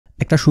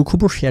একটা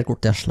সুখবর শেয়ার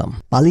করতে আসলাম।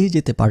 পালিয়ে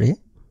যেতে পারে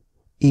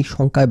এই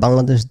শঙ্কায়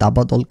বাংলাদেশ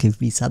দাবা দলকে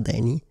ভিসা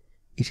দেয়নি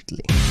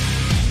ইটালি।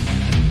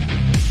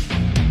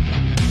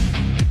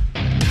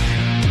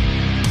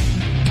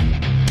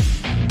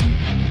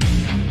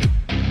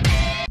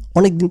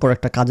 অনেকদিন পর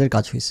একটা কাজের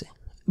কাজ হয়েছে,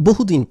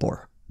 বহুদিন পর।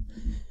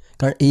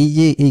 কারণ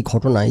এই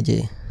ঘটনায় যে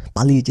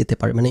পালিয়ে যেতে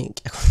পারে, মানে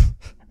এখন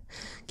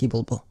কী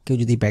বলবো, কেউ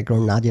যদি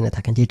ব্যাকগ্রাউন্ড না জেনে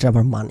থাকেন যে এটা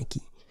আবার মানে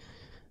কি।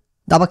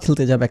 দাবা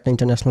খেলতে যাবে, একটা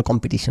ইন্টারন্যাশনাল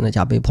কম্পিটিশনে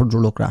যাবে,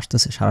 ভদ্রলোকরা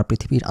আসতেছে সারা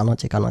পৃথিবীর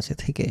আনাচে কানাচে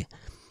থেকে,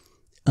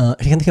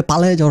 সেখান থেকে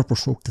পালিয়ে যাওয়ার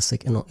প্রশ্ন উঠতেছে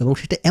কেন, এবং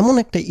সেটা এমন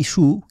একটা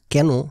ইস্যু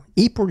কেন,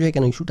 এই পর্যায়ে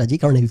কেন ইস্যুটা, যে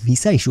কারণে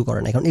ভিসা ইস্যু করে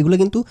না। কারণ এগুলো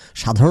কিন্তু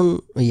সাধারণ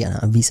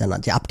ভিসা না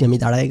যে আপনি আমি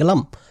দাঁড়ায় গেলাম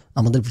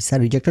আমাদের ভিসা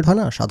রিজেক্টেড হয়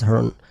না।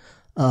 সাধারণ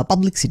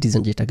পাবলিক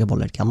সিটিজেন যেটাকে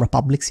বলে আর কি, আমরা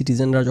পাবলিক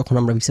সিটিজেনরা যখন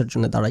আমরা ভিসার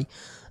জন্য দাঁড়াই,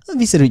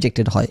 ভিসা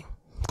রিজেক্টেড হয়,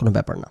 কোনো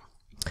ব্যাপার না।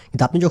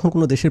 কিন্তু আপনি যখন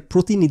কোনো দেশের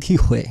প্রতিনিধি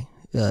হয়ে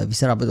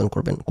ভিসার আবেদন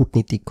করবেন,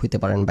 কূটনীতিক হইতে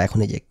পারেন, বা এখন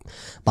যে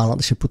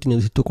বাংলাদেশের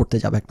প্রতিনিধিত্ব করতে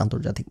যাবে একটা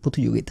আন্তর্জাতিক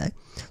প্রতিযোগিতায়,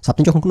 সো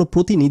আপনি যখন কোনো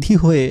প্রতিনিধি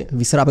হয়ে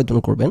ভিসার আবেদন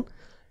করবেন,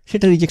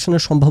 সেটা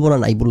রিজেকশনের সম্ভাবনা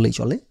নাই বললেই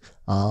চলে।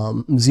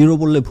 0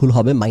 বললে ভুল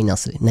হবে,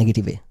 মাইনাসে,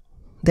 নেগেটিভে।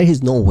 দ্যার ইজ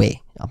নো ওয়ে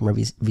আপনার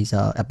ভিসা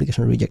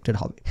অ্যাপ্লিকেশন রিজেক্টেড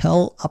হবে। হ্যাঁ,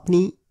 আপনি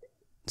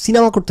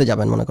সিনেমা করতে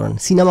যাবেন, মনে করেন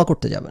সিনেমা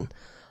করতে যাবেন,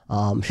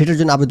 সেটার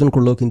জন্য আবেদন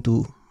করলেও কিন্তু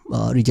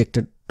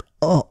রিজেক্টেড,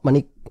 মানে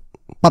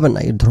পাবেন না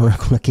এর ধরনের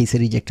কোনো কেসে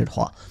রিজেক্টেড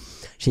হওয়া।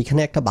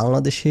 সেইখানে একটা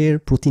বাংলাদেশের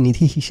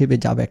প্রতিনিধি হিসেবে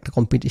যাবে একটা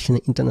কম্পিটিশনে,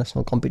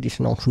 ইন্টারন্যাশনাল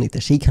কম্পিটিশনে অংশ নিতে,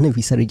 সেইখানে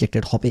ভিসা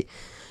রিজেক্টেড হবে,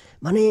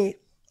 মানে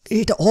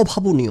এটা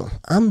অভাবনীয়,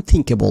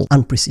 আনথিঙ্কেবল,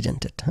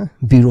 আনপ্রেসিডেন্টেড, হ্যাঁ,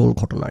 বিরল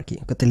ঘটনা আর কি।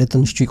 তাহলে তো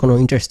নিশ্চয়ই কোনো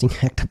ইন্টারেস্টিং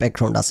একটা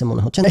ব্যাকগ্রাউন্ড আছে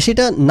মনে হচ্ছে না।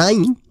 সেটা নাই,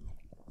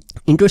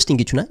 ইন্টারেস্টিং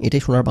কিছু না।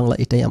 এটাই সোনার বাংলা,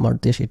 এটাই আমার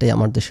দেশ, এটাই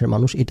আমার দেশের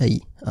মানুষ, এটাই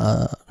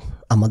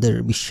আমাদের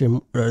বিশ্বের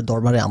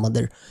দরবারে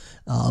আমাদের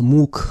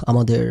মুখ,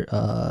 আমাদের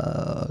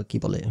কি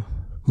বলে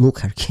মুখ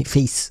আর কি,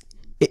 ফেস,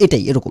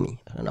 এটাই এরকমই।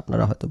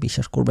 আপনারা হয়তো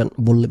বিশ্বাস করবেন,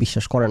 বললে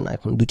বিশ্বাস করেন না।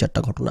 এখন 2-4টা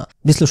ঘটনা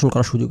বিশ্লেষণ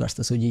করার সুযোগ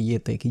আসতেছে। ওই যে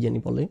ইয়েতে কি জানি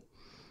বলে,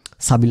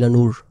 সাবিলা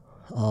নূর,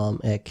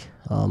 এক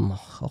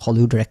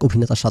হলিউডের এক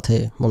অভিনেতার সাথে,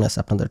 মনে আছে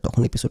আপনাদের,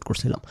 তখন এপিসোড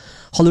করছিলাম,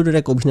 হলিউডের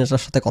এক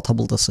অভিনেতার সাথে কথা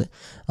বলতেছে,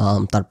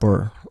 তারপর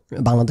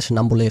বাংলাদেশের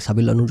নাম বলে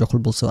সাবিলা নূর যখন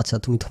বলছে, আচ্ছা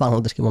তুমি তো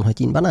বাংলাদেশকে মনে হয়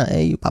চিনবা না,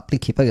 এই পাবলিক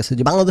খেপে গেছে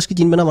যে বাংলাদেশকে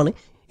চিনবে না, মানে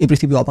এই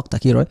পৃথিবী অবাক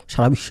তাকিয়ে রয়,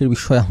 সারা বিশ্বের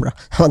বিষয়ে আমরা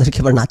আমাদেরকে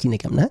এবার না চিনে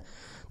কেমন।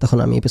 তখন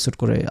আমি এপিসোড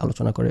করে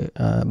আলোচনা করে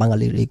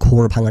বাঙালির এই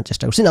ঘোর ভাঙার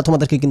চেষ্টা করছি। না,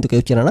 তোমাদেরকে কিন্তু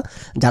কেউ চেনে না,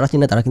 যারা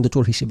চিনে তারা কিন্তু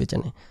চোর হিসেবে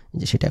চেনে,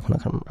 যে সেটা এখন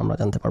আমরা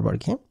জানতে পারবো আর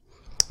কি।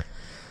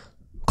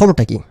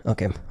 খবরটা কি?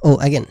 ওকে,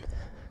 অ্যাগেন,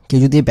 কেউ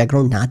যদি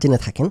ব্যাকগ্রাউন্ড না জেনে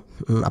থাকেন,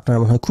 আপনারা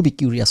মনে হয় খুবই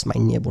কিউরিয়াস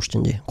মাইন্ড নিয়ে বসছেন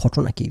যে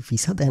ঘটনা কি,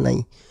 ভিসা দেয় নাই,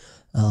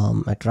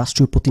 একটা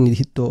রাষ্ট্রীয়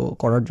প্রতিনিধিত্ব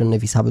করার জন্য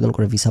ভিসা আবেদন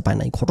করে ভিসা পায়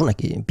নাই, ঘটনা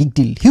কি, বিগ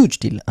ডিল, হিউজ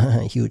ডিল,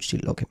 হ্যাঁ হিউজ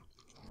ডিল। ওকে,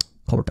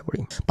 খবরটা করি।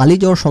 পালিয়ে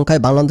যাওয়ার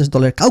সংখ্যায় বাংলাদেশ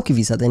দলের কাউকে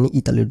ভিসা দেয়নি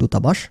ইতালির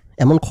দূতাবাস,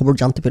 এমন খবর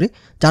জানতে পেরে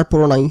যার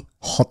পুরোনাই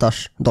হতাশ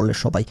দলের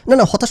সবাই।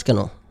 না, হতাশ কেন?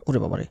 ওরে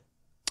বাবারে,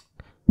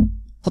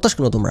 হতাশ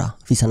কেন তোমরা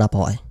ভিসা না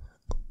পাওয়ায়?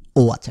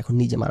 আচ্ছা, এখন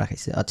নিজে মারা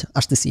খাইছে। আচ্ছা,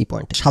 আসতেছি এই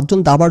পয়েন্টে। 7 জন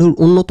দাবাড়ুর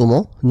অন্যতম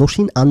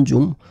নসীন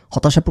আঞ্জুম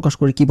হতাশা প্রকাশ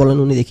করে কি বলেন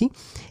উনি, দেখি।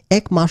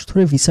 1 মাস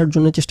ধরে ভিসার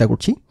জন্য চেষ্টা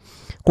করছি,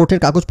 কোর্টের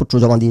কাগজপত্র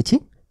জমা দিয়েছি,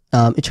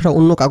 এছাড়া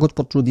অন্য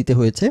কাগজপত্র দিতে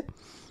হয়েছে,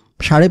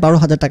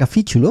 12,500 টাকা ফি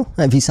ছিল।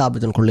 ভিসা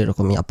আবেদন করলে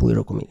এরকমই আপু,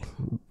 এরকমই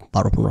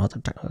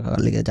 12-15,000 টাকা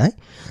লেগে যায়।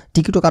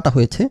 টিকিটও কাটা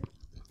হয়েছে,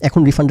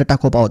 এখন রিফান্ডের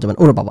টাকাও পাওয়া যাবে না।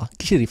 ওরে বাবা,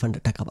 কিসের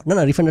রিফান্ডের টাকা?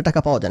 না, রিফান্ডের টাকা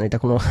পাওয়া যায় না, এটা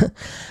কোনো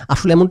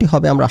আসলে এমনটি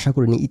হবে আমরা আশা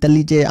করিনি।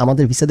 ইতালি যে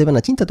আমাদের ভিসা দেবে না,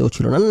 চিন্তাতেও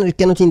ছিল না।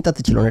 কেন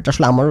চিন্তাতে ছিল না? এটা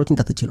আসলে আমারও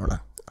চিন্তাতে ছিল না।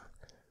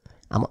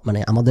 মানে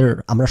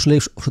আমরা আসলে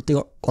সত্যি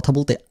কথা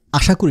বলতে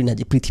আশা করি না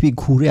যে পৃথিবী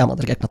ঘুরে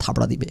আমাদেরকে একটা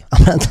থাবড়া দিবে।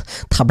 আমরা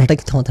থাবড়াটা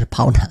কিন্তু আমাদের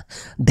পাওনা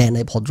দেয় না,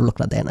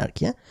 ভদ্রলোকরা দেয় না আর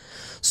কি।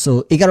 সো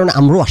এই কারণে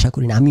আমরাও আশা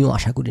করি না, আমিও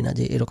আশা করি না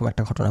যে এরকম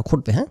একটা ঘটনা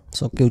ঘটবে। হ্যাঁ,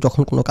 সো কেউ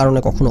যখন কোনো কারণে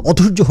কখনো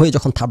অধৈর্য হয়ে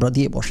যখন থাবড়া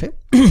দিয়ে বসে,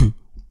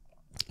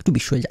 একটু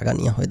বিস্ময় জায়গা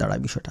নিয়ে হয়ে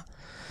দাঁড়ায় বিষয়টা।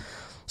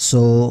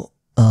 সো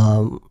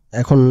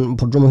এখন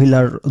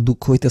ভদ্রমহিলার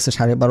দুঃখ হইতেছে,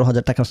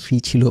 12,500 টাকা ফি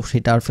ছিল,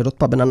 সেটা আর ফেরত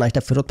পাবে না।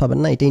 এটা ফেরত পাবেন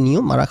না, এটাই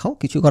নিয়ম, মারা খাও,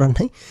 কিছু করার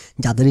নাই।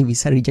 যাদেরই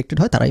ভিসা রিজেক্টেড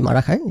হয় তারাই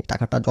মারা খায়,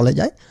 টাকাটা জলে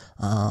যায়।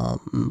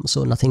 So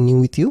nothing new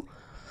with you.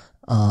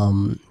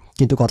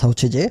 কিন্তু কথা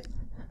হচ্ছে যে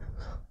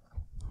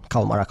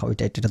মারা খাও,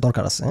 এটা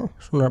দরকার আছে।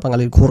 সোনার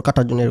বাঙালির ঘোর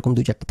কাটার জন্য এরকম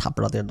 2-4টা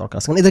থাপড়া দেওয়ার দরকার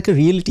আছে। কারণ এদেরকে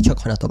রিয়েলিটি চেক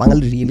হয় না, তো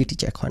বাঙালির রিয়েলিটি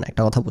চেক হয় না,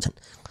 একটা কথা বোঝেন।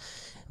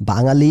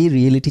 বাঙালি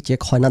রিয়েলিটি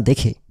চেক হয় না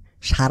দেখে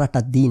সারাটা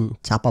দিন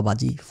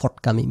চাপাবাজি,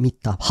 ফটকামি,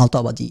 মিথ্যা,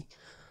 ফালতাবাজি,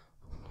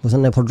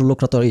 বুঝলেন না?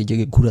 ভদ্রলোকরা তো এই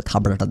জায়গায় ঘুরে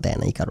থাবড়াটা দেয়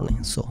না এই কারণে।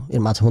 সো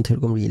এর মাঝে মধ্যে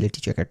এরকম রিয়েলিটি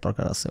চেকের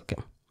দরকার আছে। ওকে,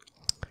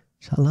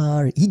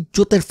 শালার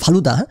ইজ্জতের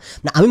ফালুদা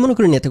না, আমি মনে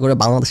করি এতে করে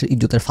বাংলাদেশের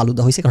ইজ্জতের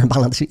ফালুদা হয়েছে, কারণ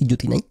বাংলাদেশের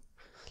ইজ্জতই নাই।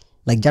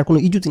 যার কোনো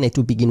ইজ্জতই নাই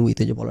টু বিগিন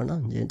উইথে, যে বলে না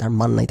যে তার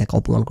মান নাই, তাকে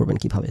অপমান করবেন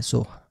কীভাবে। So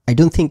I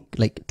don't think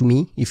to me,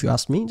 if you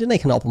ask me, যে না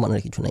এখানে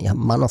অপমানের কিছু নাই,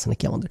 মান আছে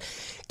নাকি আমাদের।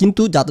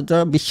 কিন্তু যারা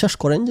বিশ্বাস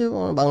করেন যে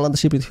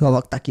বাংলাদেশের পৃথিবী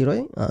অবাক তাকিয়ে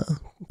রয়,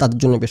 তাদের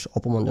জন্য বেশ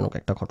অপমানজনক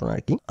একটা ঘটনা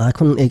আর কি।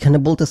 এখন এইখানে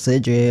বলতেছে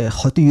যে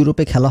হয়তো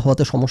ইউরোপে খেলা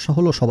হওয়াতে সমস্যা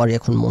হলো, সবারই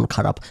এখন মন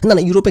খারাপ। না,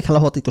 ইউরোপে খেলা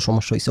হওয়াতেই তো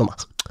সমস্যা হয়েছে।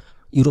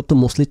 ইউরোপ তো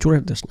মোস্টলি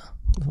চোরের দেশ না,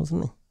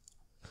 বুঝলেন?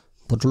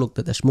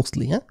 ভদ্রলোকদের দেশ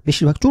মোস্টলি, হ্যাঁ,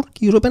 বেশিরভাগ চোর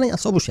কি ইউরোপে নাই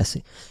আছে, অবশ্যই আছে,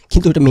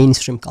 কিন্তু এটা মেইন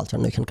স্ট্রিম কালচার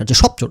নয় এখানকার যে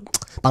সব চোর।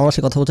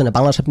 বাংলাদেশের কথা বলছেন না,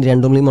 বাংলাদেশ আপনি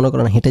র্যান্ডমলি মনে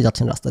করেন হেঁটে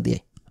যাচ্ছেন রাস্তা দিয়ে,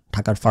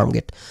 ঢাকার ফার্ম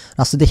গেট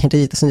রাস্তা দিয়ে হেঁটে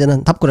যেতেছেন, যেন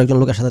ধাপ করে একজন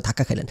লোকের সাথে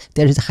ধাক্কা খেলেন,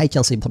 there is a high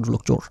chance এই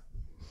ভদ্রলোক চোর।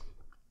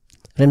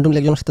 র্যান্ডমলি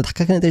একজনের সাথে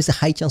ধাক্কা খেলেন, there is a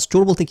high chance.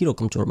 চোর বলতে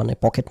কীরকম চোর, মানে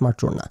পকেট মার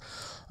চোর না,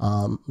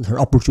 ধর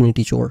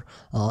অপরচুনিটি চোর,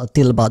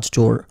 তেলবাজ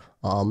চোর,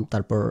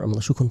 তারপর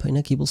আমাদের সুখন ভাই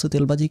না কি বলছে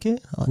তেলবাজিকে,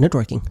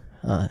 নেটওয়ার্কিং,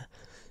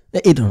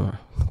 এই ধরনের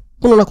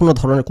কোনো না কোনো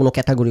ধরনের কোনো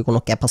ক্যাটাগরি, কোনো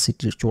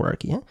ক্যাপাসিটির চোর আর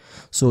কি, হ্যাঁ।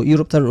 সো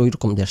ইউরোপ তার ওই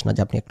রকম দেশ না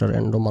যে আপনি একটা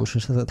র্যান্ডম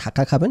মানুষের সাথে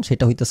ধাক্কা খাবেন,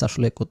 সেটা হইতেছে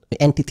আসলে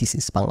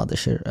অ্যান্টিথিসিস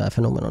বাংলাদেশের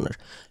ফেনোমেননের।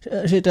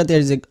 সেটা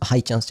there is a high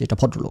chance যে এটা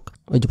ভদ্রলোক।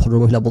 ওই যে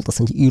ভদ্রমহিলা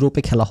বলতেছেন যে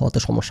ইউরোপে খেলা হওয়াতে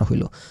সমস্যা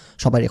হইলো,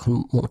 সবাই এখন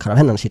মন খারাপ,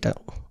 হ্যাঁ না সেটা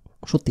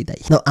সত্যি তাই।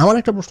 আমার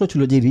একটা প্রশ্ন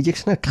ছিল যে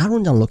রিজেকশনের কারণ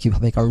জানলো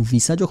কীভাবে, কারণ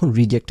ভিসা যখন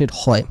রিজেক্টেড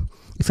হয়,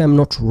 if I am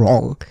not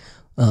wrong,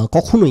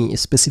 কখনোই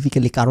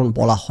স্পেসিফিক্যালি কারণ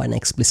বলা হয় না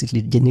এক্সপ্লিসিটলি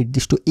যে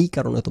নির্দিষ্ট এই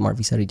কারণে তোমার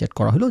ভিসা রিজেক্ট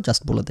করা হলো,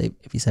 জাস্ট বলে দেয়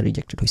ভিসা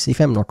রিজেক্টেড হয়েছে, if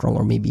I am not wrong,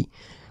 or maybe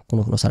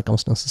কোনো কোনো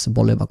সার্কামস্টান্সেসে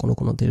বলে বা কোনো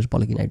কোনো দেশ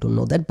বলে কিনা, I don't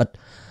know that, but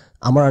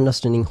আমার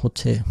আন্ডারস্ট্যান্ডিং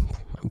হচ্ছে,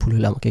 ভুল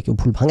হলে আমাকে কেউ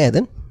ভুল ভাঙায়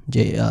দেন,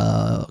 যে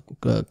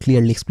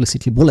ক্লিয়ারলি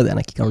এক্সপ্লিসিটলি বলে দেয়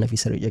না কী কারণে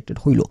ভিসা রিজেক্টেড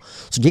হইলো।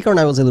 সো যে কারণে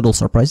I was a little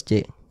surprise যে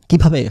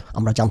কীভাবে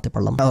আমরা জানতে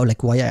পারলাম, like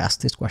Y I ask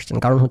this question,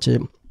 কারণ হচ্ছে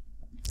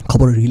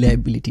খবরের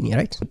রিলায়েবিলিটি নিয়ে,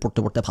 রাইট। পড়তে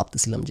পড়তে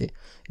ভাবতেছিলাম যে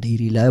এটা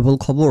রিলায়েবল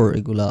খবর,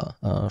 এগুলা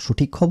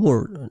সঠিক খবর,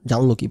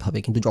 জানলো কীভাবে,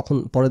 কিন্তু যখন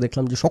পরে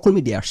দেখলাম যে সকল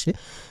মিডিয়া আসছে,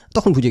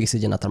 তখন বুঝে গেছি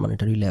যে না, তার মানে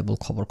এটা রিলায়েবল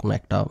খবর, কোনো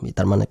একটা,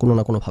 তার মানে কোনো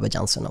না কোনোভাবে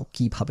জানছে না,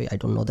 কীভাবে আই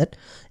ডোন্ট নো দ্যাট।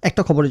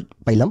 একটা খবর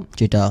পাইলাম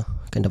যেটা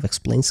কাইন্ড অফ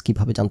এক্সপ্লেইনস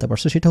কীভাবে জানতে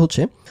পারছে, সেটা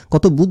হচ্ছে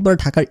গত বুধবার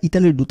ঢাকার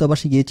ইতালির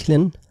দূতাবাসে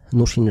গিয়েছিলেন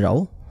নসীন রাও,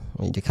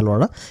 এই যে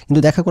খেলোয়াড়রা,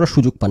 কিন্তু দেখা করার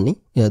সুযোগ পাননি,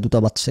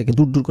 দূতাবাসকে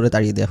দূর দূর করে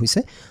তাড়িয়ে দেওয়া হয়েছে,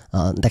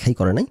 দেখাই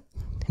করে নাই।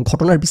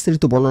 ঘটনার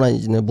বিস্তারিত বর্ণনায়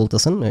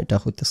বলতেছেন এটা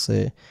হইতেছে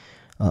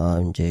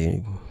যে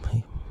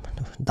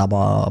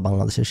দাবা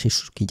বাংলাদেশের শীর্ষ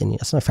কী জানি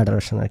আছে না,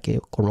 ফেডারেশনের কে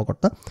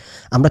কর্মকর্তা,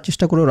 আমরা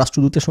চেষ্টা করেও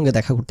রাষ্ট্রদূতের সঙ্গে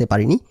দেখা করতে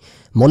পারিনি।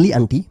 Moli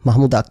aunty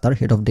Mahmuda Akter,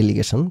 head of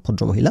delegation,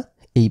 ভদ্রমহিলা,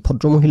 এই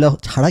ভদ্রমহিলা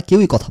ছাড়া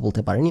কেউই কথা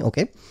বলতে পারেনি।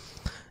 ওকে,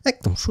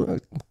 একদম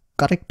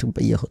কারেক্ট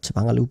ইয়ে হচ্ছে,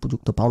 বাঙালি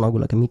উপযুক্ত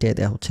পাওনাগুলোকে মিটিয়ে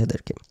দেওয়া হচ্ছে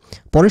এদেরকে।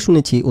 পরে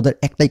শুনেছি ওদের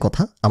একটাই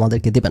কথা,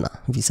 আমাদেরকে দেবে না,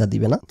 ভিসা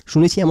দিবে না।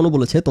 শুনেছি এমনও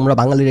বলেছে তোমরা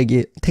বাঙালিরা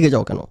গিয়ে থেকে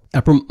যাও কেন।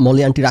 তারপর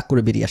মলি আন্টি রাগ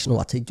করে বেরিয়ে আসেন,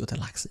 আচ্ছা ইজ্জতে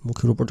লাগছে,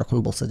 মুখের উপর যখন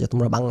বলছে যে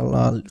তোমরা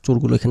বাংলা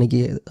চোরগুলো এখানে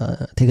গিয়ে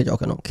থেকে যাও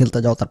কেন, খেলতে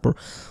যাও, তারপর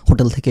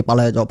হোটেল থেকে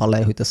পালায় যাও,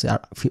 পালায় হইতেছে আর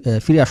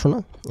ফিরে আসো না,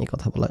 এই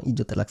কথা বলা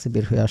ইজ্জতে লাগছে,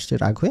 বের হয়ে আসছে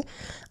রাগ হয়ে।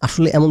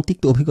 আসলে এমন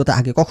তিক্ত অভিজ্ঞতা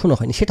আগে কখনো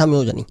হয়নি, সেটা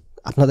আমিও জানি।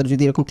 আপনাদের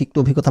যদি এরকম তিক্ত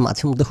অভিজ্ঞতা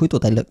মাঝে মধ্যে হইতো,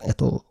 তাহলে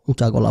এত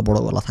উঁচা গলা বড়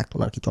গলা থাকতো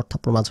না আর কি,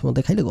 চটথাপ্পড় মাঝে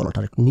মধ্যে খাইলে গলাটা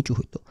একটু নিচু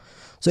হইতো।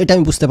 সো এটা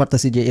আমি বুঝতে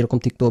পারতেছি যে এরকম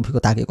তিক্ত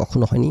অভিজ্ঞতা আগে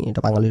কখনো হয়নি,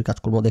 এটা বাঙালির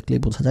কাজকর্ম দেখলেই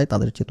বোঝা যায়,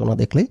 তাদের চেতনা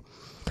দেখলেই।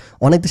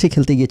 অনেক দেশে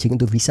খেলতে গিয়েছে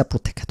কিন্তু ভিসা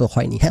প্রত্যাখ্যাত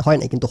হয়নি, হ্যাঁ হয়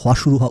নাই, কিন্তু হওয়া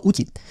শুরু হওয়া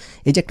উচিত।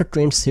 এই যে একটা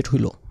ট্রেন্ড সেট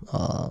হইলো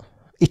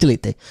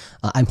ইটালিতে,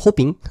 I am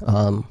hoping,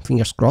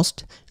 fingers crossed,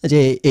 যে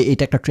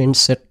এটা একটা ট্রেন্ড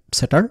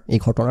সেটার, এই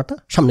ঘটনাটা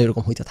সামনে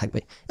এরকম হইতে থাকবে।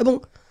 এবং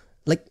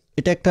লাইক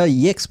এটা একটা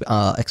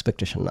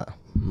এক্সপেকটেশন না,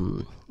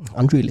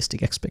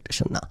 আনরিয়েলিস্টিক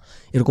এক্সপেকটেশন না,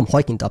 এরকম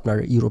হয়। কিন্তু আপনার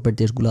ইউরোপের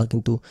দেশগুলো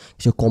কিন্তু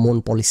কিছু কমন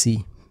পলিসি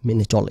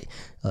মেনে চলে,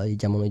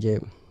 যেমন ওই যে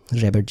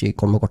র্যাবের যে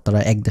কর্মকর্তারা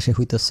এক দেশে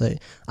হইতেছে,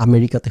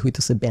 আমেরিকাতে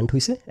হইতেছে ব্যান্ড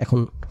হয়েছে, এখন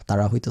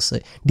তারা হইতেছে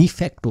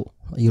ডিফ্যাক্টো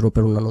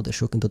ইউরোপের অন্যান্য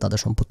দেশেও কিন্তু তাদের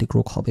সম্পত্তি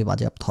ক্রোক হবে,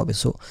 বাজেয়াপ্ত হবে।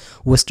 সো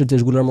ওয়েস্টার্ন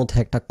দেশগুলোর মধ্যে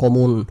একটা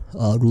কমন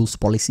রুলস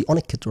পলিসি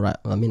অনেক ক্ষেত্রে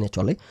মেনে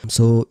চলে।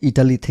 সো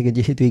ইটালি থেকে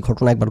যেহেতু এই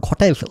ঘটনা একবার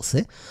ঘটায় ফেলছে,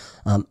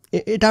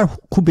 এটা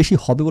খুব বেশি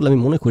হবে বলে আমি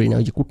মনে করি না,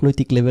 ওই যে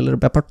কূটনৈতিক লেভেলের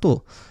ব্যাপার তো,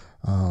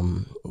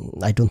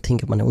 আই ডোন্ট থিঙ্ক,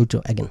 মানে ওইটা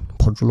অ্যাগেন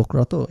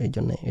ভদ্রলোকরা তো, এই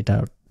জন্য এটা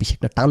বেশি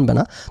একটা টানবে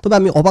না। তবে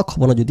আমি অবাক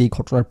হব না যদি এই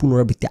ঘটনার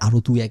পুনরাবৃত্তি আরও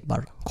 2-1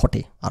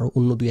 ঘটে, আরও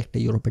অন্য 2-1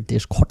 ইউরোপের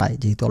দেশ ঘটায়,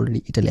 যেহেতু অলরেডি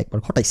ইটালি একবার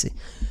ঘটাইছে,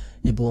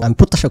 এবং আমি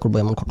প্রত্যাশা করবো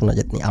এমন ঘটনা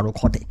যাতে আরও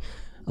ঘটে।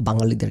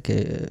 বাঙালিদেরকে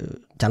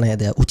জানাইয়া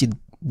দেওয়া উচিত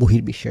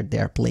বহির্বিশ্বের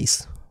দেয়ার প্লেস,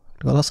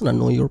 আছে না,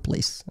 নো ইউর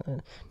প্লেস,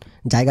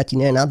 জায়গা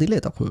চিনিয়ে না দিলে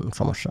তখন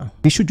সমস্যা।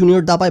 বিশ্ব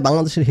জুনিয়র দাবায়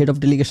বাংলাদেশের হেড অফ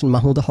ডেলিগেশন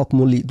মাহমুদা হক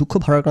মল্লি দুঃখ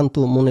ভারাক্রান্ত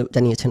মনে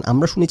জানিয়েছেন,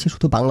 আমরা শুনেছি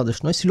শুধু বাংলাদেশ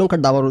নয়, শ্রীলঙ্কার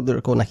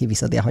দাবারদেরকেও নাকি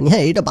ভিসা দেওয়া হয়নি।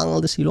 হ্যাঁ, এটা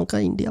বাংলাদেশ, শ্রীলঙ্কা,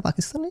 ইন্ডিয়া,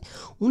 পাকিস্তানে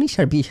 19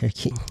 আর 20 আর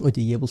কি। ওই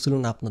যে বলছিল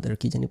না আপনাদের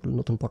কি জানি বলুন,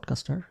 নতুন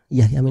পডকাস্টার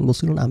ইয়াহি আমিন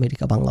বলছিল না,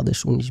 আমেরিকা বাংলাদেশ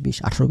 19, 20,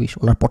 18, 20,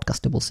 ওনার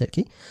পডকাস্টে বলছে আর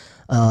কি।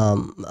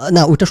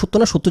 না, ওইটা সত্য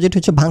না, সত্য যেটা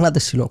হচ্ছে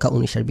বাংলাদেশ শ্রীলঙ্কা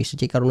 19 আর 20,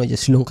 যে কারণে যে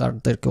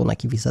শ্রীলঙ্কারদেরকেও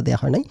নাকি ভিসা দেওয়া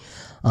হয় নাই।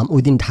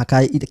 ওই দিন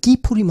ঢাকায় এটা কী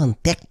পরিমাণ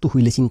ত্যাক্ত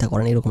হইলে চিন্তা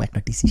করেন, এরকম একটা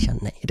ডিসিশান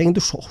নেয়। এটা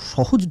কিন্তু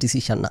সহজ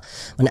ডিসিশান না,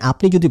 মানে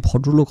আপনি যদি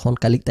ভদ্রলোক হন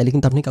তাহলে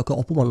কিন্তু আপনি কাউকে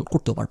অপমান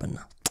করতেও পারবেন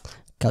না,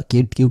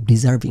 কেউ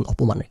ডিজার্ভিং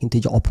অপমানের, কিন্তু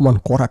এই যে অপমান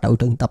করাটা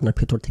ওইটা কিন্তু আপনার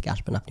ভেতর থেকে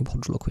আসবে না আপনি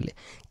ভদ্রলোক হইলে।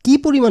 কী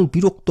পরিমাণ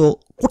বিরক্ত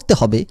করতে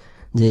হবে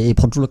যে এই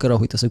ভদ্রলোকেরা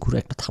হইতেছে ঘুরে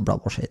একটা থাবড়া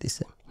বসাই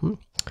দিছে,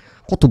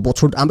 কত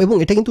বছর। এবং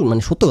এটা কিন্তু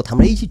মানে সত্য কথা,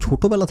 আমরা এই যে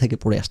ছোটোবেলা থেকে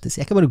পড়ে আসতেছি,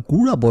 একেবারে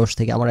গুড়া বয়স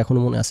থেকে। আমার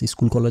এখনও মনে আছে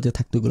স্কুল কলেজে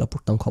থাকতে এগুলো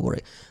পড়তাম খবরে,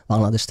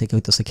 বাংলাদেশ থেকে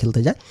হইতেছে খেলতে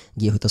যায়,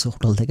 গিয়ে হইতেছে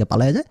হোটেল থেকে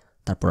পালায় যায়,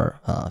 তারপর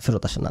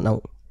ফেরত আসে না। নাও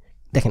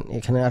দেখেন,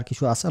 এখানে আর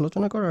কিছু আছে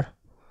আলোচনা করার?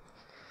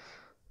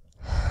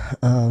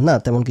 না,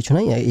 তেমন কিছু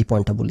নাই। এই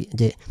পয়েন্টটা বলি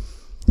যে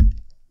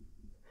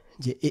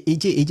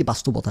এই যে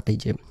বাস্তবতাটাই,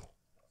 যে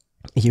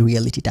এই যে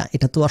রিয়ালিটিটা,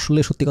 এটা তো আসলে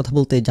সত্যি কথা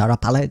বলতে যারা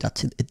পালায়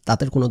যাচ্ছে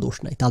তাদের কোনো দোষ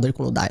নাই, তাদের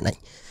কোনো দায় নাই।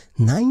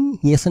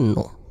 ইয়েস অ্যান্ড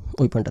নো,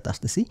 ওই পয়েন্টটাতে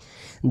আসতেছি।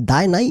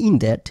 দায় নাই ইন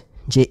দ্যাট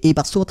যে এই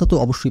বাস্তবতা তো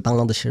অবশ্যই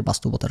বাংলাদেশের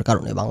বাস্তবতার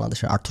কারণে,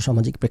 বাংলাদেশের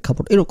আর্থসামাজিক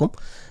প্রেক্ষাপট এরকম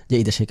যে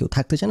এই দেশে কেউ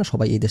থাকতে চায় না,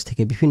 সবাই এই দেশ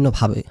থেকে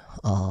বিভিন্নভাবে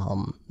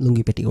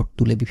লুঙ্গি পেটিকোট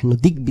তুলে বিভিন্ন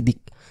দিক বিদিক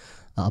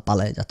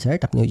পালায় যাচ্ছে,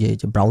 রাইট? আপনি ওই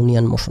যে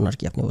ব্রাউনিয়ান মোশন আর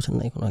কি, আপনি বলছেন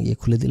না, কোনো ইয়ে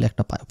খুলে দিলে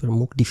একটা পাইপের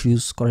মুখ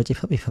ডিফিউজ করে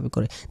যেভাবে, এভাবে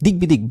করে দিক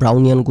বিদিক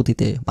ব্রাউনিয়ান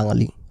গতিতে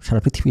বাঙালি সারা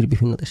পৃথিবীর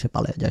বিভিন্ন দেশে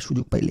পালায় যায়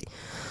সুযোগ পাইলে।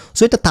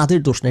 সো এটা তাদের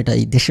দোষ না, এটা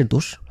এই দেশের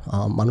দোষ।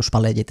 মানুষ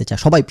পালায় যেতে চায়,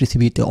 সবাই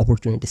পৃথিবীতে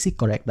অপরচুনিটি সিক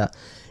করে। একটা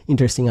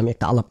ইন্টারেস্টিং, আমি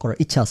একটা আলাপ করার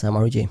ইচ্ছা আছে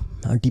আমার ওই যে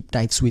ডিপ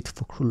টাইপস উইথ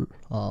ফখরুল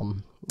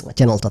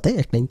চ্যানেলটাতে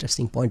একটা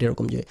ইন্টারেস্টিং পয়েন্ট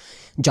এরকম যে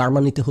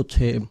জার্মানিতে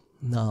হচ্ছে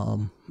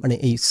মানে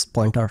এই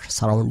পয়েন্টার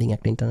সারাউন্ডিং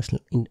একটা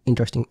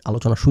ইন্টারেস্টিং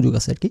আলোচনার সুযোগ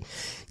আছে আর কি,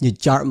 যে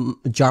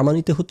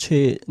জার্মানিতে হচ্ছে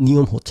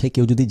নিয়ম হচ্ছে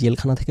কেউ যদি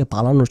জেলখানা থেকে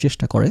পালানোর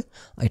চেষ্টা করে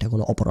এটা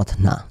কোনো অপরাধ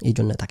না, এই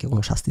জন্য তাকে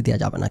কোনো শাস্তি দেওয়া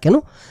যাবে না। কেন?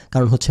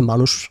 কারণ হচ্ছে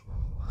মানুষ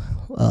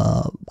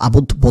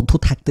আবদ্ধ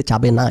থাকতে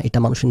চাবে না, এটা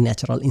মানুষের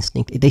ন্যাচারাল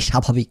ইনস্টিংক্ট, এটাই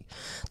স্বাভাবিক।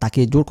 তাকে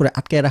জোর করে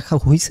আটকায় রাখা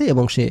হয়েছে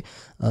এবং সে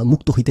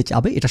মুক্ত হইতে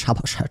চাবে, এটা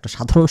একটা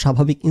সাধারণ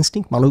স্বাভাবিক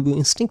ইনস্টিংক্ট, মানবীয়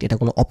ইনস্টিংক্ট, এটা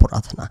কোনো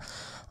অপরাধ না।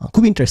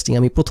 খুব ইন্টারেস্টিং।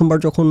 আমি প্রথমবার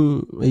যখন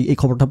এই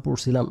খবরটা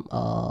পড়ছিলাম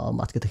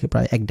আজকে থেকে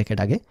প্রায় 1 ডেকেড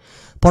আগে,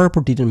 পড়ার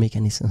পর ডিডন্ট মেক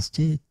এনি সেন্স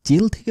যে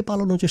জেল থেকে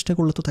পালানোর চেষ্টা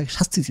করলে তো তাকে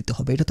শাস্তি দিতে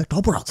হবে, এটা তো একটা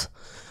অপরাধ।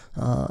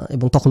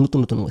 এবং তখন নতুন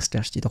নতুন ওয়েস্টে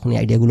আসছি, তখন এই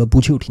আইডিয়াগুলো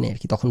বুঝে উঠি না আর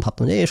কি, তখন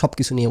ভাবতাম যে সব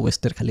কিছু নিয়ে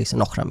ওয়েস্টের খালি এসে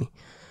নখরামি।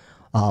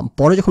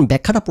 পরে যখন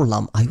ব্যাখ্যাটা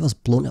পড়লাম আই ওয়াজ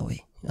ব্লোন অ্যাওয়ে।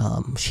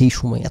 সেই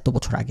সময় এত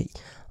বছর আগেই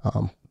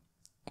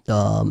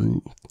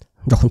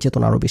যখন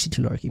চেতনা আরও বেশি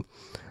ছিল আর কি,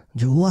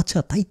 যে ও আচ্ছা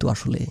তাই তো,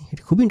 আসলে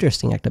এটা খুব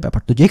ইন্টারেস্টিং একটা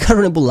ব্যাপার। তো যে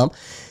কারণে বললাম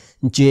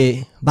যে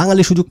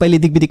বাঙালি সুযোগ পাইলে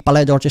দিক বিদিক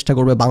পালায় যাওয়ার চেষ্টা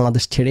করবে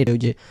বাংলাদেশ ছেড়ে। ওই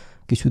যে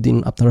কিছুদিন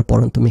আপনারা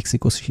পড়েন তো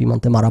মেক্সিকো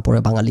সীমান্তে মারা পড়ে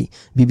বাঙালি,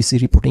 বিবিসি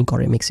রিপোর্টিং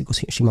করে মেক্সিকো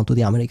সীমান্ত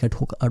দিয়ে আমেরিকায়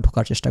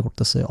ঢোকার চেষ্টা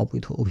করতেছে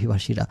অবৈধ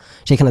অভিবাসীরা।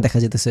 সেখানে দেখা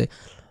যেতেছে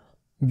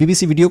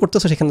বিবিসি ভিডিও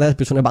করতেছে, সেখানে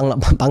পেছনে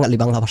বাঙালি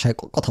বাংলা ভাষায়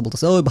কথা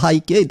বলতেছে, ওই ভাই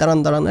কে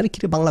দাঁড়ান, আরে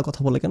কিরে বাংলা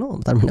কথা বলে কেন,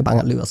 তার মানে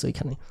বাঙালিও আছে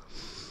ওইখানে।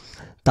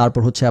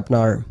 তারপর হচ্ছে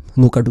আপনার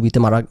নৌকাডুবিতে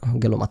মারা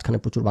গেল মাঝখানে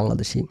প্রচুর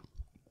বাংলাদেশি।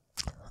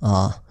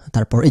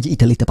 তারপর এই যে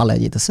ইটালিতে পালায়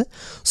যেতেছে।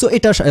 সো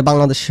এটা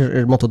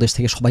বাংলাদেশের মতো দেশ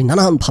থেকে সবাই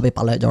নানানভাবে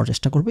পালায় যাওয়ার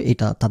চেষ্টা করবে,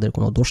 এটা তাদের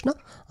কোনো দোষ না,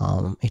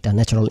 এটা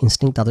ন্যাচারাল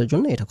ইনস্টিংক্ট তাদের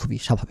জন্য, এটা খুবই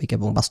স্বাভাবিক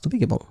এবং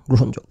বাস্তবিক এবং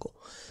গ্রহণযোগ্য।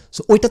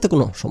 সো ওইটাতে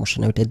কোনো সমস্যা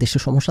নেই, ওইটা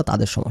দেশের সমস্যা,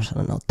 তাদের সমস্যা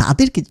না।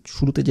 তাদেরকে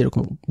শুরুতে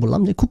যেরকম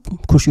বললাম যে খুব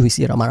খুশি হয়েছি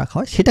এরা মারা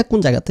খাওয়ায়, সেটা কোন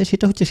জায়গাতে?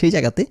 সেটা হচ্ছে সেই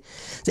জায়গাতে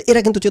যে এরা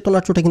কিন্তু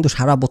চেতনার চোটে কিন্তু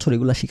সারা বছর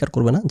এগুলো স্বীকার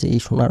করবে না যে এই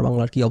সোনার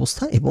বাংলার কী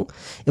অবস্থা, এবং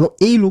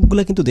এই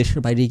লোকগুলো কিন্তু দেশের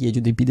বাইরে গিয়ে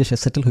যদি বিদেশে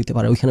সেটেল হইতে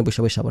পারে, ওইখানে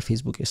বসে বসে আবার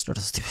ফেসবুকে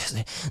স্ট্যাটাস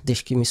দিবে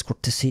দেশকে মিস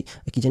করতেছি,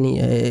 কি জানি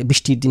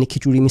বৃষ্টির দিনে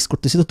খিচুড়ি মিস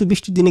করতেছি। তো তুই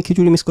বৃষ্টির দিনে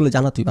খিচুড়ি মিস করলে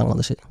জানা তুই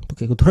বাংলাদেশে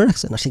তোকে কেউ ধরে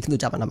রাখছে না, সে কিন্তু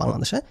যাবে না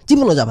বাংলাদেশে,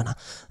 জীবনও যাবে না।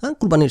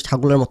 কুরবানির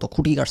ছাগলের মতো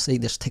খুঁটি কাটছে এই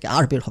দেশ থেকে,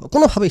 আর বের হবে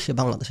কোনোভাবেই সে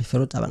বাংলাদেশে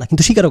ফেরত যাবে না,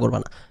 কিন্তু স্বীকারও করবে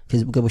না।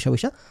 ফেসবুকে বসে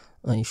বসে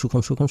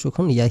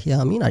সুখন ইয়া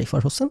আমি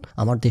আরিফার হোসেন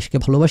আমার দেশকে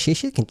ভালোবাসি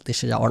এসে, কিন্তু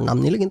দেশে যাওয়ার নাম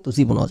নিলে কিন্তু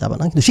জীবনও যাবে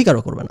না, কিন্তু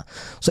স্বীকারও করবে না।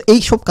 সো এই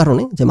সব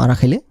কারণে যে মারা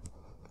খাইলে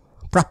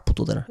প্রাপ্য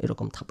তোদের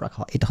এরকম থাপড়া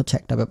খাওয়া, এটা হচ্ছে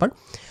একটা ব্যাপার।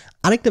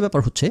 আরেকটা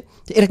ব্যাপার হচ্ছে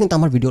যে এরা কিন্তু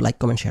আমার ভিডিও লাইক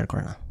কমেন্ট শেয়ার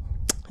করে না।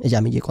 এই যে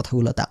আমি যে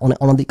কথাগুলোতে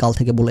অনাদিকাল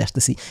থেকে বলে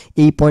আসতেছি,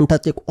 এই পয়েন্টটা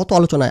যে অত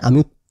আলোচনায়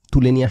আমিও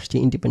তুলে নিয়ে আসছি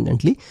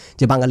ইন্ডিপেন্ডেন্টলি,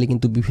 যে বাঙালি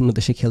কিন্তু বিভিন্ন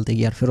দেশে খেলতে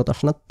গিয়ে আর ফেরত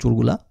আসে না,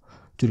 চোরগুলা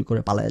চুরি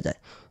করে পালায় যায়।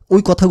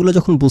 ওই কথাগুলো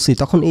যখন বলছি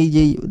তখন এই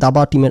যে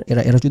দাবা টিমের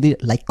এরা যদি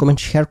লাইক কমেন্ট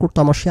শেয়ার করতো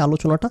আমার সেই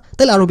আলোচনাটা,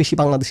 তাহলে আরও বেশি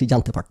বাংলাদেশি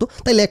জানতে পারতো,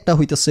 তাইলে একটা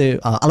হইতেছে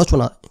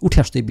আলোচনা উঠে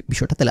আসতো এই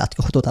বিষয়টা, তাহলে আজকে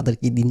হয়তো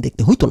তাদেরকে এই দিন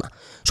দেখতে হইতো না।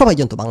 সবাই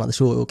জানতো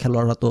বাংলাদেশে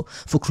খেলোয়াড়রা, তো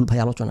ফখরুল ভাই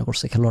আলোচনা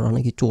করছে খেলোয়াড়রা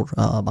নাকি চোর,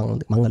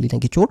 বাঙালি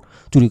নাকি চোর,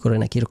 চুরি করে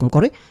নাকি এরকম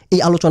করে। এই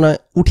আলোচনায়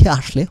উঠে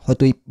আসলে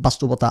হয়তো এই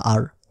বাস্তবতা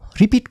আর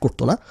রিপিট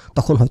করতো না,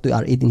 তখন হয়তো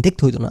আর এই দিন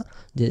দেখতে হইতো না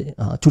যে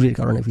চুরির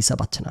কারণে ভিসা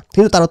পাচ্ছে না।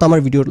 কিন্তু তারা তো আমার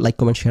ভিডিও লাইক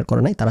কমেন্ট শেয়ার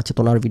করে নাই, তারা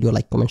চেতনার ভিডিও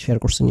লাইক কমেন্ট শেয়ার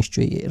করছে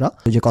নিশ্চয়ই। এরা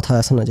যে কথা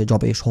আছে না যে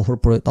যবে শহর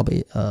পড়ে তবে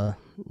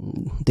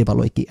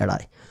দেবালয় কি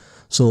এড়ায়।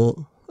 সো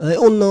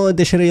অন্য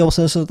দেশের এই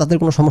অবস্থা তাদের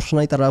কোনো সমস্যা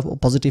নাই, তারা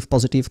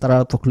পজিটিভ, তারা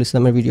ফখরুল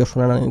ইসলামের ভিডিও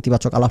শোনে না,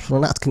 ইতিবাচক আলাপ শোনে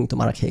না, আজকে কিন্তু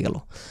মারা খেয়ে গেল।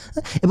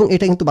 এবং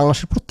এটা কিন্তু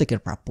বাংলাদেশের প্রত্যেকের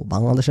প্রাপ্য,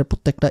 বাংলাদেশের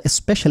প্রত্যেকটা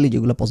স্পেশালি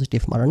যেগুলো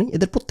পজিটিভ মারানি,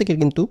 এদের প্রত্যেকের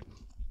কিন্তু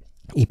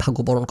এই ভাগ্য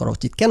বরণ করা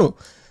উচিত। কেন?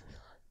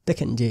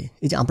 দেখেন যে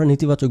এই যে আমরা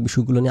নেতিবাচক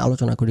বিষয়গুলো নিয়ে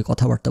আলোচনা করি,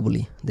 কথাবার্তা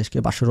বলি, দেশকে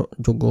বাসের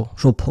যোগ্য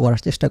সভ্য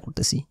করার চেষ্টা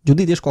করতেছি।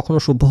 যদি দেশ কখনো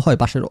সভ্য হয়,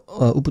 বাসের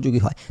উপযোগী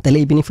হয়, তাহলে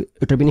এই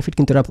এটার বেনিফিট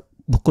কিন্তু এরা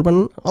ভোগ করবে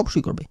না?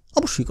 অবশ্যই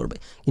করবে।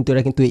 কিন্তু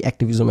এরা কিন্তু এই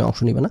অ্যাক্টিভিজমে অংশ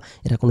নেবে না,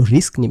 এরা কোনো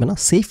রিস্ক নেবে না,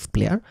 সেফ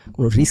প্লেয়ার,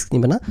 কোনো রিস্ক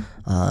নেবে না,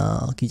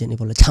 কি জানি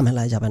বলে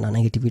ঝামেলায় যাবে না,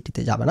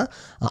 নেগেটিভিটিতে যাবে না।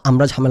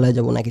 আমরা ঝামেলায়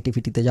যাব,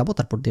 নেগেটিভিটিতে যাব,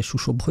 তারপর দেশ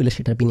সুসভ্য হইলে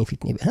সেটার বেনিফিট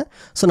নেবে। হ্যাঁ,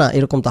 সো না,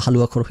 এরকম তো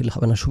হালুয়াখোর হইলে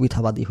হবে না,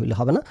 সুবিধাবাদী হইলে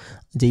হবে না।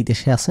 যেই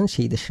দেশে আছেন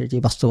সেই দেশের যে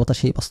বাস্তবতা,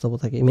 সেই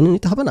বাস্তবতাকে মেনে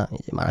নিতে হবে না।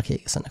 এই যে মারা খেয়ে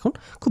গেছেন এখন,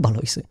 খুব ভালো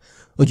হয়েছে।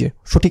 ওই যে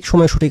সঠিক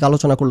সময়ে সঠিক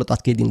আলোচনা করলে তো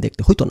আজকে এই দিন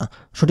দেখতে হইতো না,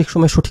 সঠিক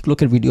সময়ে সঠিক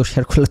লোকের ভিডিও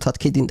শেয়ার করলে তো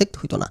আজকে এই দিন দেখতে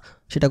হইতো না।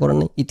 সেটা করেন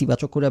নাই,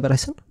 ইতিবাচক করে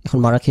বেড়াইছেন, এখন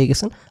মারা খেয়ে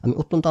গেছেন। আমি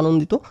অত্যন্ত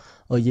আনন্দিত।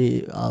 ওই যে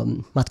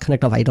মাঝখানে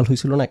একটা ভাইরাল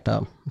হয়েছিল না, একটা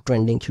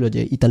ট্রেন্ডিং ছিল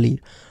যে ইতালির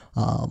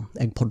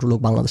এক ভদ্রলোক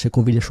বাংলাদেশে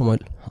কোভিডের সময়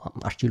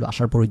আসছিল,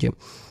 আসার পরে যে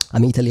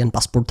আমি ইতালিয়ান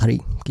পাসপোর্টধারী,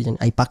 কি জানি,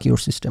 আই পাক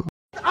your system,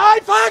 I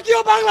fuck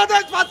your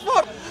Bangladesh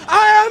passport.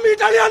 I am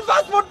Italian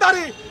passport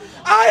dari.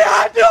 I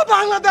hate your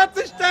Bangladesh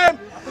system.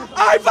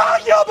 I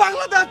fuck your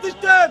Bangladesh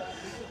system.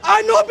 I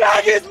know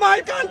back is my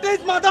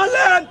country's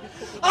motherland.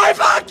 I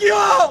fuck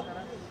you.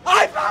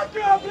 I fuck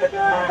you,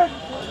 British.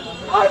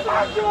 I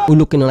fuck you. ওই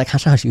লোককে নিয়ে অনেক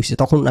হাসাহাসি হয়েছে।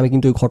 তখন আমি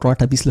কিন্তু ওই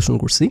ঘটনাটা বিশ্লেষণ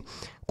করছি,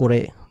 করে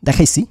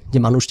দেখাইছি যে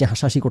মানুষ যে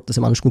হাসাহাসি করতেছে,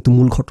 মানুষ কিন্তু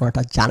মূল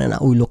ঘটনাটা জানে না,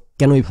 ওই লোক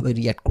কেন এইভাবে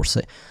রিয়্যাক্ট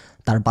করছে।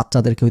 তার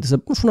বাচ্চাদেরকে হইতেছে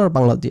সোনার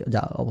বাংলা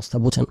যা অবস্থা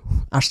বোঝেন,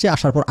 আসছে,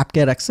 আসার পর আটকে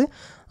রাখছে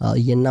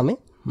ইয়ের নামে,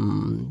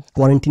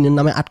 কোয়ারেন্টিনের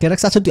নামে আটকে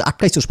রাখছে। আচ্ছা তুই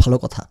আটকাইছিস, ভালো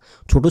কথা,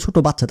 ছোট ছোট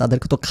বাচ্চা,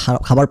 তাদেরকে তো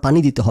খাবার পানি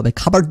দিতে হবে,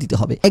 খাবার দিতে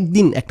হবে।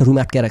 একদিন একটা রুমে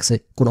আটকে রাখছে,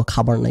 কোনো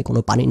খাবার নাই, কোনো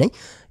পানি নাই,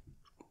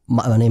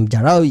 মানে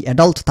যারা ওই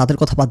অ্যাডাল্ট তাদের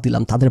কথা বাদ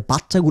দিলাম, তাদের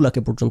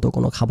বাচ্চাগুলোকে পর্যন্ত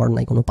কোনো খাবার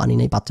নাই, কোনো পানি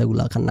নেই,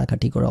 বাচ্চাগুলো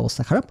কান্নাকাটি করে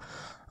অবস্থা খারাপ।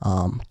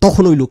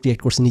 তখন ওই লোক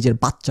রিয়েক্ট করছে নিজের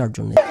বাচ্চার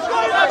জন্য।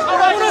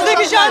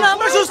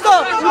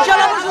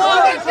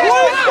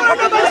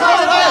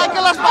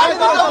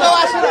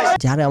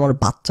 যারা আমার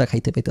বাচ্চা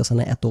খাইতে পেতেছে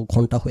না, এত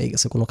ঘন্টা হয়ে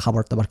গেছে, কোনো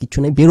খাবার টাবার কিছু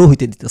নেই, বেরো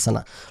হইতে দিতেছে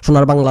না।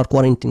 সোনার বাংলার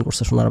কোয়ারেন্টিন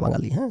করছে সোনার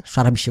বাঙালি, হ্যাঁ,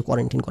 সারা বিশ্বে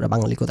কোয়ারেন্টিন করে,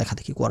 বাঙালিকেও দেখা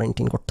দেখি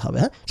কোয়ারেন্টিন করতে হবে,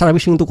 হ্যাঁ, সারা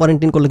বিশ্বে কিন্তু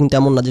কোয়ারেন্টিন করলে কিন্তু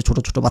এমন না যে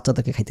ছোটো ছোটো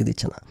বাচ্চাদেরকে খাইতে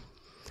দিচ্ছে না।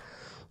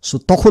 সো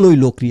তখন ওই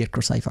লোক রিয়েক্ট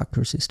করছে আই ফাক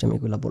ইউর সিস্টেম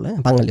এগুলো বলে,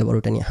 বাঙালি আবার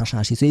ওটা নিয়ে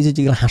হাসাহাসি। সো এই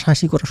যেগুলো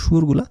হাসাহাসি করার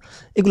সুরগুলো,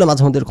 এগুলো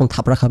মাঝে মধ্যে এরকম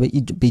থাপড়া খাবে,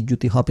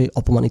 বেইজ্জতি হবে,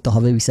 অপমানিত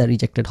হবে, ভিসা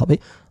রিজেক্টেড হবে,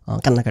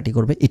 কান্নাকাটি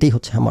করবে। এটাই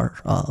হচ্ছে আমার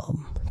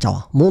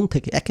চাওয়া, মন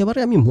থেকে, একেবারে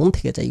আমি মন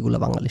থেকে চাই এগুলো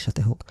বাঙালির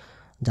সাথে হোক।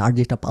 যার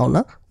যেটা পাও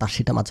না তার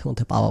সেটা মাঝে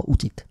মধ্যে পাওয়া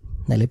উচিত,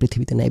 নাহলে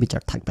পৃথিবীতে ন্যায়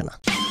বিচার থাকবে না।